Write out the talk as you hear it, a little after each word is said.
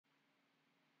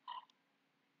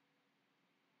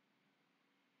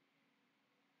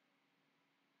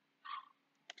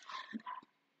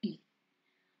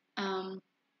Um,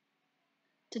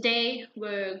 Today,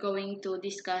 we're going to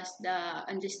discuss the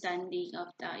understanding of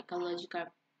the ecological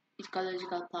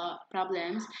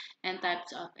problems and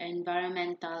types of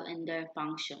environmental and their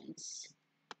functions.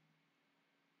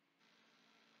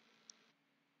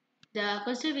 The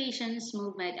conservations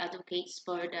movement advocates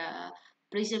for the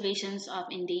preservations of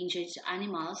endangered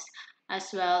animals as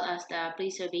well as the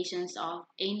preservations of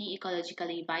any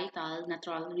ecologically vital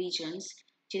natural regions,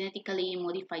 genetically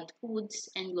modified foods,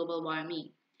 and global warming.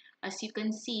 As you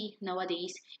can see,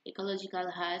 nowadays,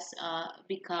 ecological has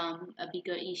become a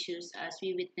bigger issues as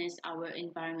we witness our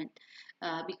environment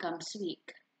becomes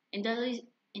weak.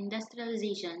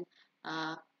 Industrialization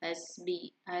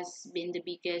has been the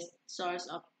biggest source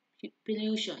of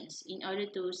pollutions. In order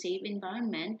to save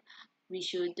environment, we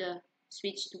should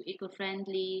switch to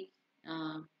eco-friendly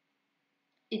uh,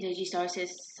 energy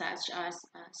sources such as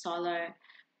solar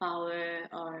power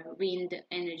or wind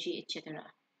energy, etc.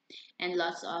 And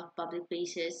lots of public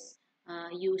places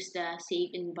use the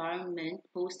safe environment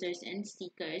posters and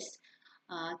stickers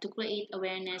to create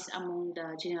awareness among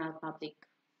the general public.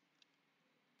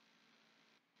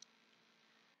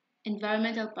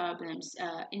 Environmental problems.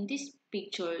 In this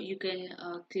picture, you can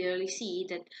clearly see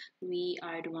that we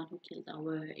are the one who killed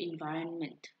our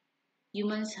environment.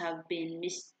 Humans have been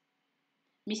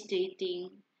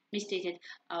mistreating, mistreated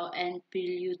and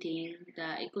polluting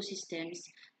the ecosystems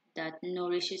that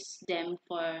nourishes them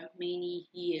for many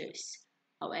years.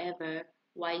 However,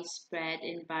 widespread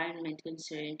environment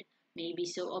concern may be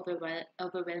so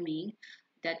overwhelming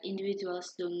that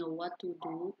individuals don't know what to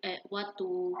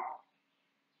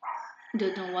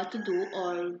do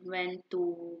or when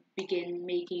to begin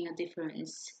making a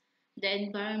difference. The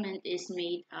environment is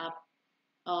made up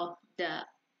of the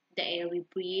air we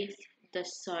breathe, the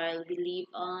soil we live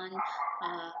on,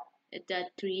 uh, the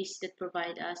trees that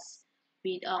provide us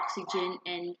with oxygen,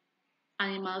 and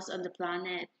animals on the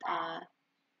planet,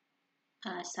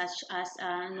 such as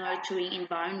a nurturing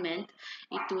environment.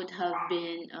 It would have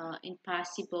been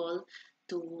impossible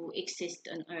to exist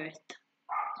on Earth.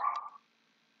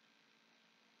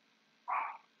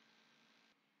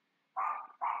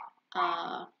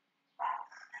 Uh,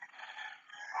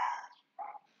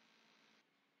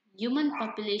 Human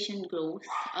population growth,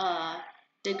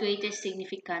 the greatest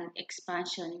significant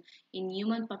expansion in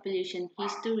human population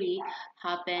history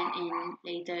happened in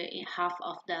later half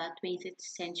of the 20th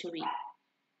century.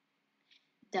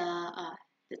 The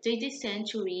 20th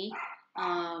century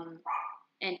um,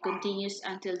 and continues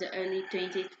until the early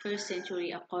 21st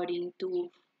century according to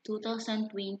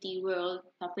 2020 World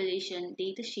Population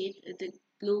Datasheet. The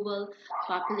global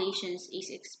populations is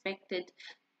expected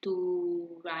to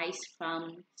rise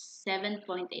from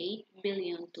 7.8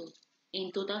 billion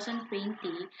in 2020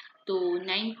 to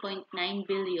 9.9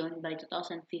 billion by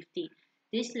 2050.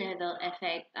 This level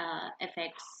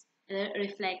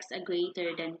reflects a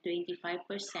greater than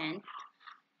 25%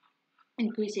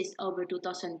 increases over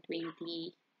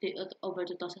 2020.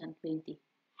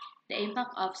 The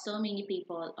impact of so many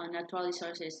people on natural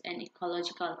resources and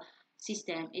ecological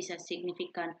system is a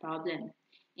significant problem.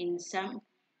 In some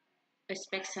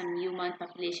respects, some human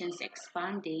populations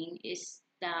expanding is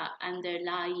the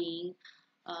underlying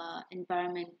uh,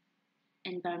 environment,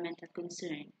 environmental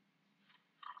concern.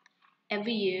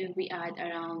 Every year, we add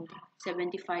around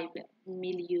 75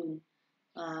 million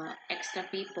extra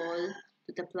people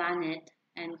to the planet,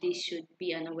 and this should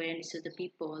be an awareness to the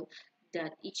people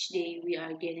that each day we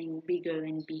are getting bigger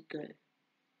and bigger.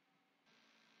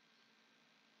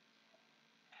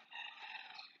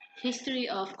 History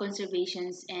of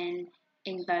conservations and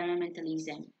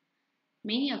environmentalism.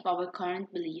 Many of our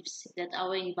current beliefs that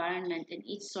our environment and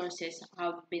its sources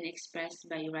have been expressed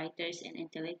by writers and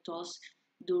intellectuals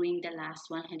during the last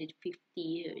 150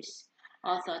 years.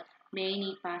 Although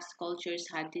many past cultures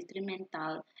had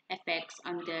detrimental effects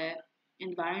on their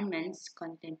environments,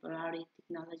 contemporary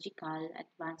technological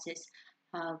advances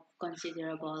have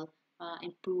considerable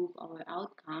improved our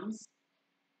outcomes.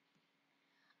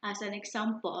 As an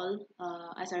example,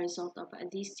 as a result of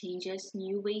these changes,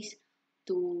 new ways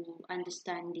to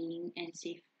understanding and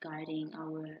safeguarding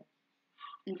our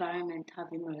environment have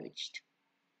emerged.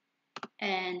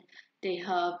 And they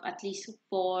have at least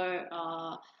four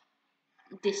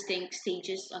distinct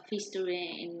stages of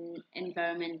history in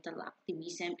environmental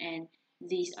activism, and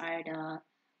these are the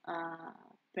uh,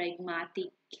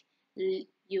 pragmatic,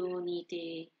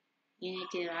 unity,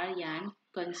 Unitarian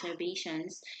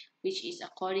conservations, which is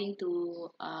according to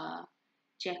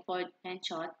Jefford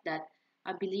Penchot that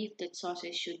a belief that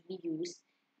sources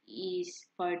is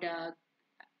for the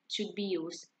should be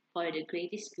used for the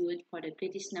greatest good for the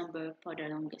greatest number for the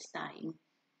longest time.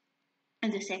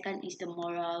 And the second is the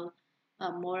moral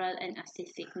and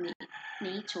aesthetic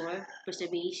nature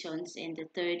preservations, and the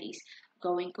third is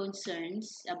growing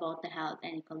concerns about the health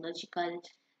and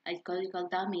ecological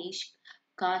damage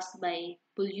caused by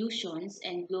pollutions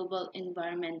and global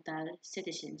environmental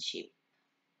citizenship.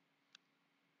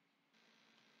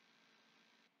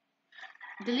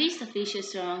 The list of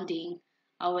issues surrounding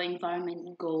our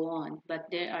environment go on, but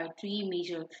there are three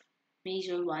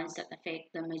major ones that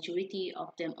affect the majority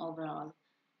of them overall: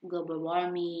 global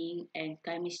warming and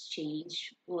climate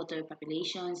change, water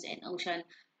populations and ocean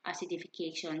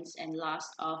acidifications, and loss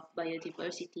of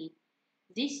biodiversity.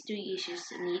 These three issues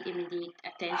need immediate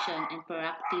attention and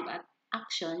proactive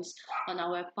actions on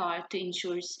our part to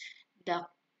ensure the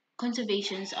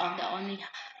conservation of the only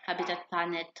habitat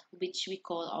planet which we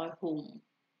call our home.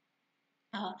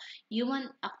 Uh, Human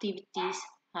activities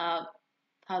have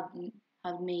have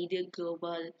have made the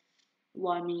global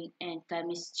warming and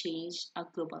climate change a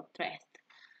global threat.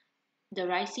 The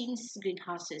rising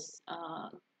greenhouses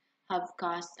have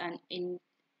caused an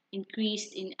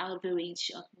increase in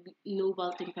average of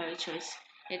global temperatures,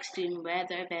 extreme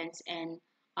weather events, and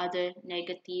other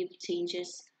negative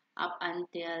changes. Up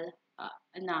until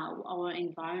now, our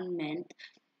environment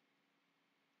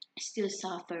still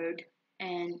suffered,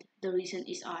 and the reason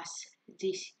is us.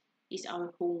 This is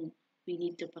our home. We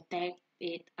need to protect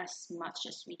it as much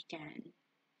as we can.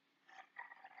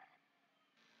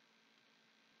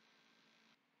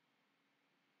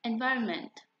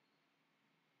 Environment.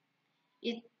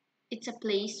 It it's a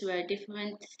place where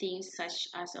different things such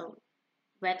as a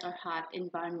wet or hot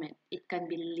environment. It can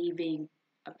be living,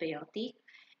 abiotic,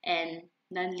 and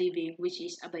non-living, which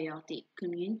is abiotic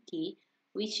community,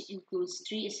 which includes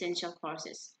three essential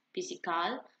forces: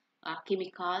 physical,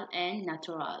 chemical, and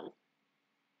natural.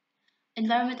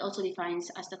 Environment also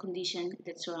defines as the condition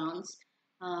that surrounds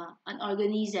an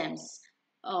organisms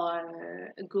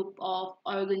or a group of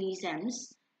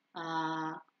organisms,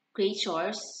 uh,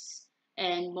 creatures,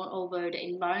 and moreover, the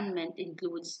environment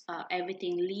includes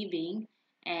everything living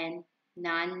and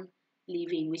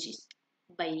non-living, which is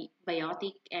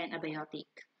biotic and abiotic.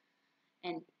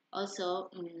 And also,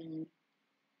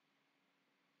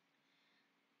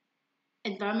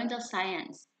 environmental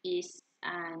science is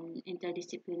an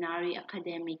interdisciplinary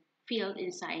academic field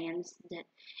in science that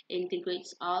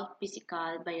integrates all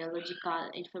physical,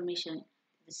 biological information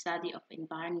to the study of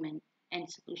environment and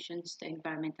solutions to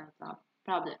environmental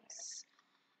problems.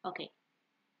 Okay,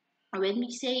 when we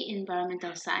say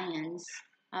environmental science,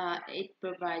 it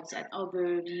provides an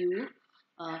overview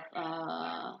of,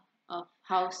 uh, of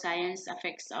how science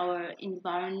affects our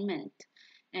environment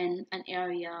and an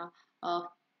area of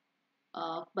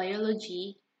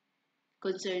biology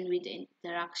concerned with the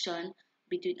interaction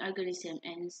between organism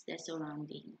and the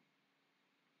surrounding.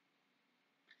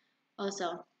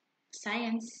 Also,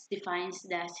 science defines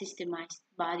the systemized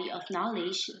body of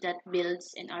knowledge that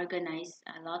builds and organizes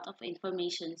a lot of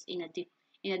information in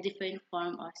a different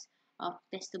form of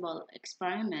testable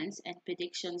experiments and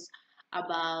predictions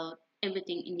about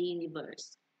everything in the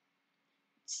universe.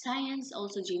 Science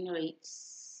also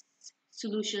generates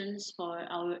solutions for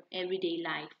our everyday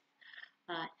life,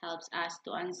 helps us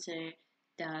to answer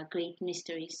the great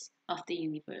mysteries of the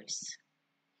universe.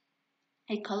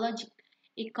 Ecology,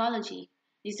 ecology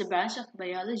is a branch of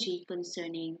biology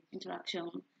concerning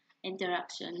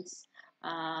interactions,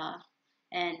 uh,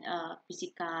 and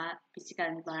physical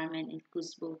environment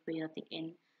includes both biotic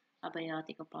and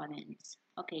abiotic components.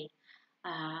 Okay,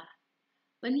 uh,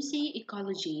 when we say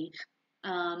ecology,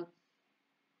 um,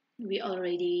 we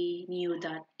already knew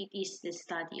that it is the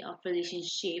study of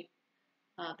relationship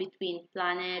between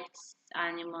planets,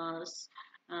 animals,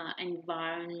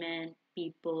 environment,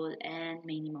 people, and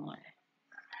many more.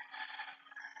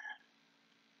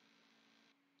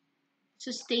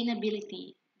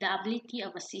 Sustainability, the ability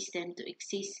of a system to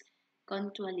exist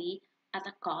continually at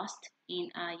a cost in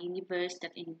a universe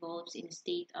that involves in a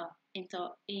state of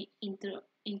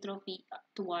entropy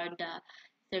toward the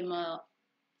thermo,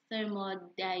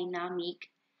 thermodynamic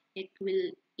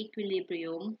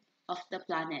equilibrium of the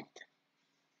planet.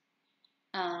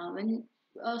 When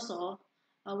also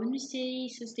when we say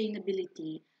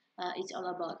sustainability, it's all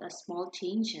about the small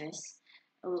changes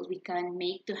we can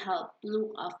make to help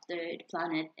look after the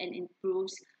planet and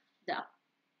improves the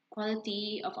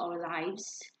quality of our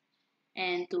lives,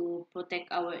 and to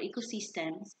protect our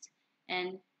ecosystems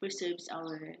and preserves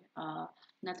our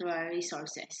natural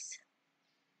resources.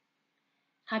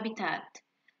 Habitat.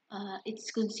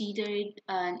 It's considered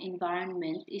an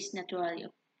environment is naturally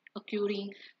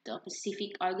occurring to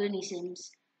specific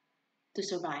organisms to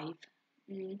survive.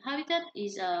 Habitat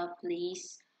is a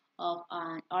place of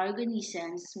an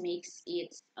organisms makes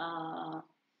it a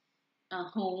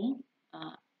home,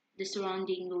 uh, the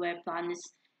surrounding where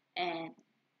plants and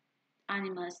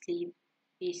animals live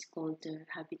is called their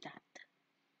habitat.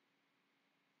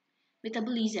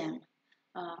 Metabolism.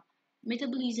 Uh,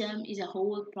 Metabolism is a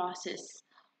whole process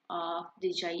of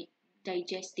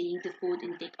digesting the food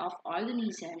intake of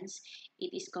organisms.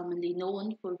 It is commonly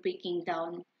known for breaking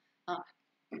down uh,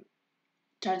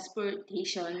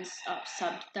 transportations of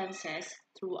substances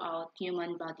throughout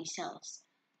human body cells.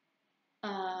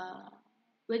 Uh,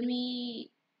 when we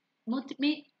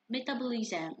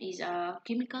metabolism is a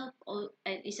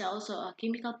is also a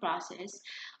chemical process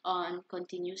on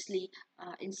continuously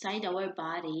inside our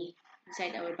body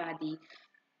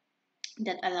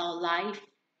that allow life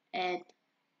and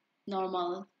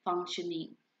normal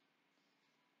functioning.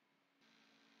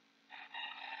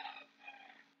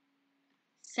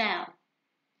 Cell.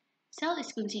 Cell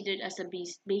is considered as a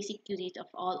basic unit of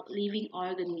all living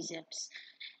organisms,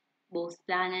 both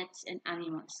planets and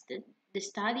animals. The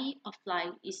study of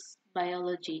life is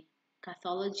biology.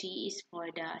 Pathology is for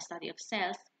the study of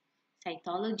cells.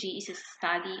 Cytology is a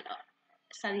study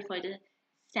for the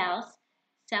cells.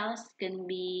 Cells can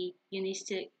be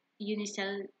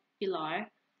unicellular,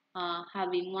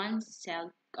 having one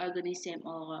cell organism,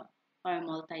 or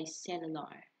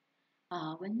multicellular.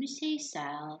 When we say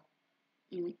cell,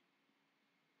 mm,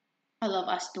 all of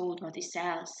us know what is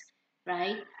cells,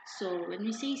 right? So when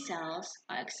we say cells,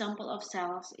 an example of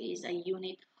cells is a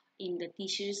unit in the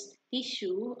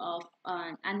tissue of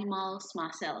an animal's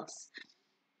muscles.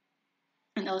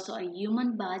 And also a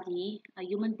human body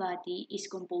is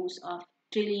composed of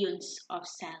trillions of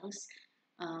cells,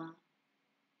 uh,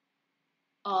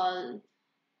 all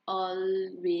all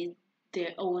with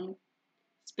their own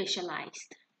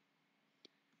specialized.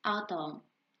 Atom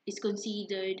is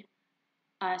considered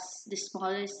as the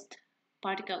smallest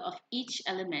particle of each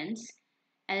element.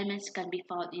 Elements can be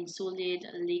found in solid,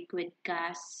 liquid,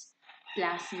 gas,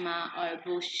 plasma, or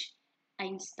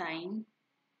Bush-Einstein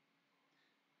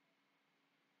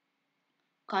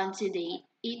condensate,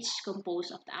 each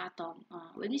composed of the atom.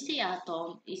 When we say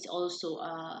atom, is also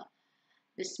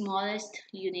the smallest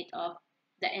unit of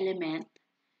the element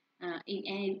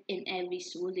in every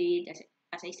solid,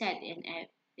 as I said, in a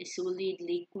solid,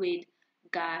 liquid,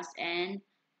 gas, and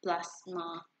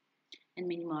plasma, and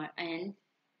many more.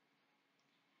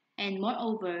 And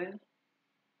moreover,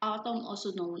 atom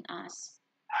also known as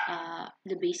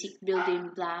the basic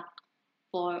building block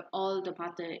for all the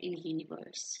matter in the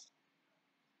universe.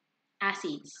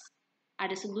 Acids are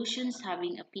the solutions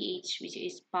having a pH which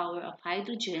is power of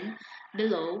hydrogen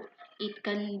below. It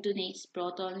condonates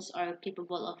protons are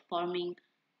capable of forming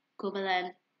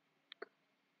covalent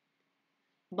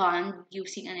bond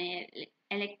using an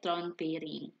electron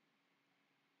pairing.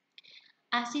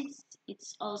 Acids,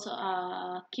 it's also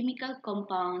a chemical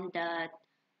compound that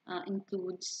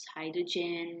includes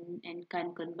hydrogen and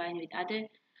can combine with other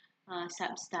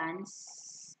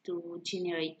substance to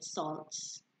generate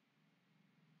salts.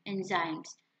 Enzymes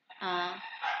uh,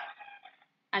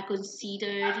 are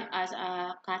considered as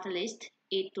a catalyst.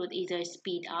 It would either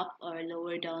speed up or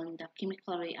lower down the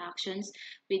chemical reactions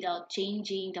without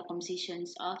changing the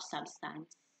compositions of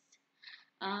substance.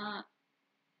 Uh,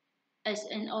 as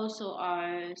and also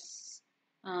are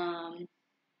um,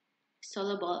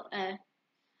 soluble.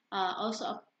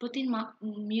 Also, protein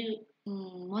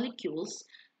molecules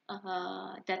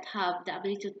that have the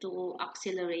ability to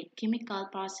accelerate chemical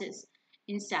process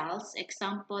in cells.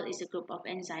 Example is a group of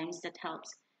enzymes that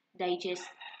helps digest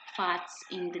fats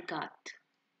in the gut.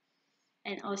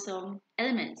 And also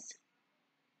elements.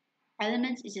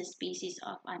 Elements is a species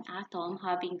of an atom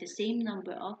having the same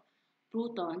number of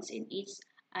protons in each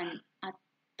an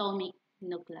atomic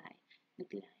nuclei.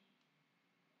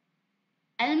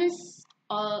 Elements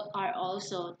are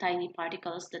also tiny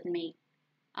particles that make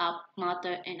up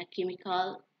matter, and a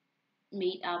chemical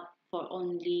made up for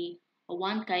only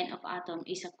one kind of atom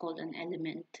is called an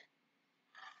element.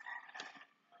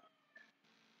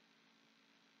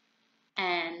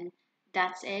 And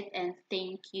that's it, and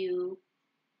thank you